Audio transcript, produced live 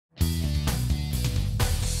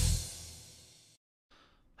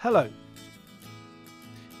Hello.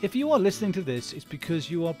 If you are listening to this, it's because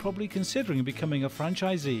you are probably considering becoming a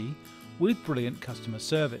franchisee with brilliant customer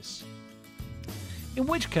service. In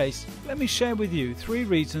which case, let me share with you 3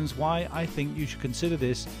 reasons why I think you should consider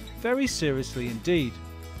this very seriously indeed.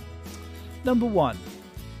 Number 1,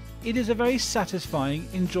 it is a very satisfying,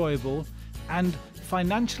 enjoyable and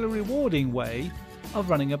financially rewarding way of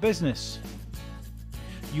running a business.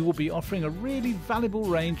 You will be offering a really valuable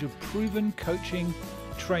range of proven coaching,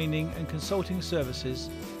 training and consulting services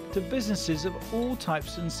to businesses of all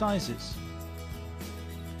types and sizes.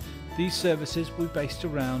 These services will be based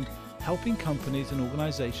around helping companies and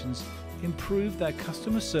organizations improve their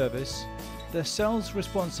customer service, their sales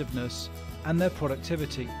responsiveness and their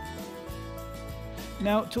productivity.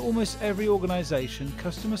 Now, to almost every organization,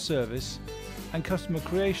 customer service and customer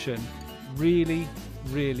creation really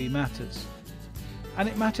matters. And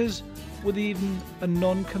it matters with even a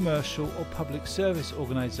non-commercial or public service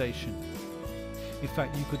organization. In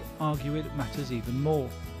fact, you could argue it matters even more.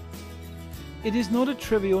 It is not a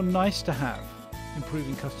trivial nice to have,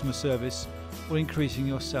 improving customer service or increasing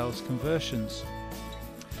your sales conversions.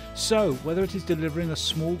 So, whether it is delivering a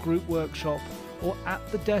small group workshop or at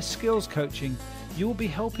the desk skills coaching, you will be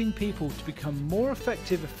helping people to become more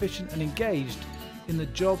effective, efficient and engaged in the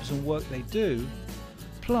jobs and work they do.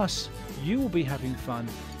 Plus, you will be having fun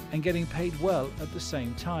and getting paid well at the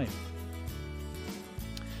same time.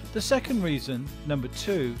 The second reason, number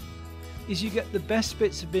 2, is you get the best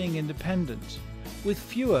bits of being independent with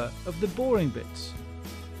fewer of the boring bits.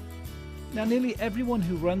 Now, nearly everyone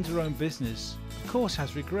who runs their own business, of course,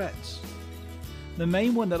 has regrets. The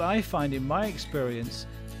main one that I find in my experience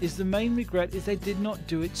is the main regret is they did not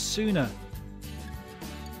do it sooner.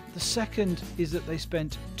 The second is that they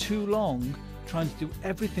spent too long trying to do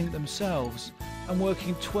everything themselves and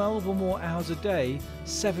working 12 or more hours a day,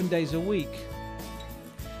 7 days a week.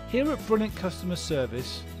 Here at Brilliant Customer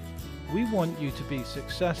Service, we want you to be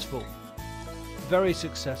successful, very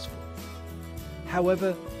successful.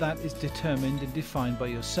 However, that is determined and defined by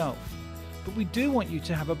yourself. But we do want you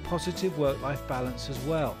to have a positive work-life balance as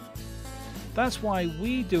well. That's why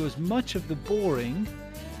we do as much of the boring,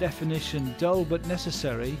 definition dull but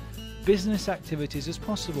necessary, business activities as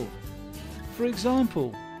possible. For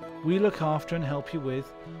example, we look after and help you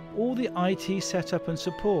with all the IT setup and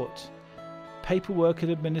support, paperwork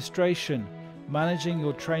and administration, managing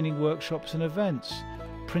your training workshops and events,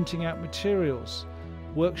 printing out materials,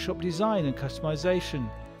 workshop design and customization,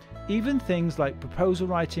 even things like proposal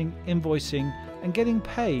writing, invoicing and getting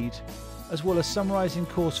paid, as well as summarizing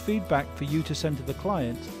course feedback for you to send to the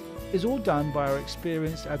client, is all done by our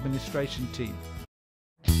experienced administration team.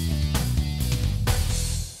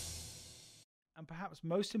 And perhaps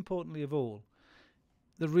most importantly of all,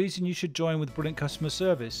 the reason you should join with Brilliant Customer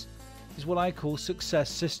Service is what I call success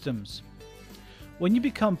systems. When you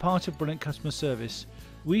become part of Brilliant Customer Service,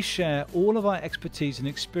 we share all of our expertise and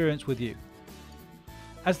experience with you.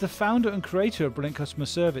 As the founder and creator of Brilliant Customer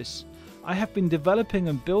Service, I have been developing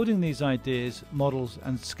and building these ideas, models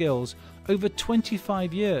and skills over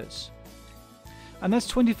 25 years. And that's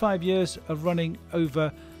 25 years of running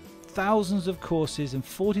over thousands of courses in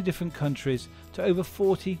 40 different countries to over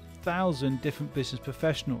 40,000 different business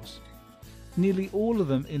professionals, nearly all of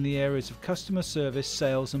them in the areas of customer service,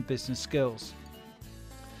 sales and business skills.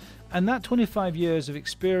 And that 25 years of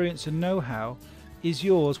experience and know-how is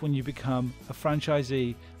yours when you become a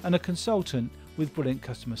franchisee and a consultant with Brilliant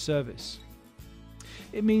Customer Service.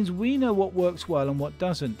 It means we know what works well and what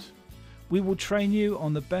doesn't. We will train you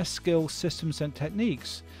on the best skills, systems and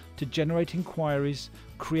techniques to generate inquiries,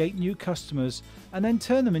 create new customers and then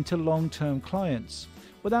turn them into long-term clients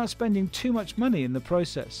without spending too much money in the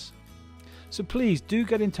process. So please do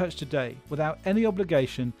get in touch today without any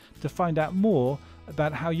obligation to find out more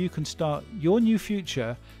about how you can start your new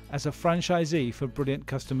future as a franchisee for Brilliant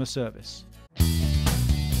Customer Service.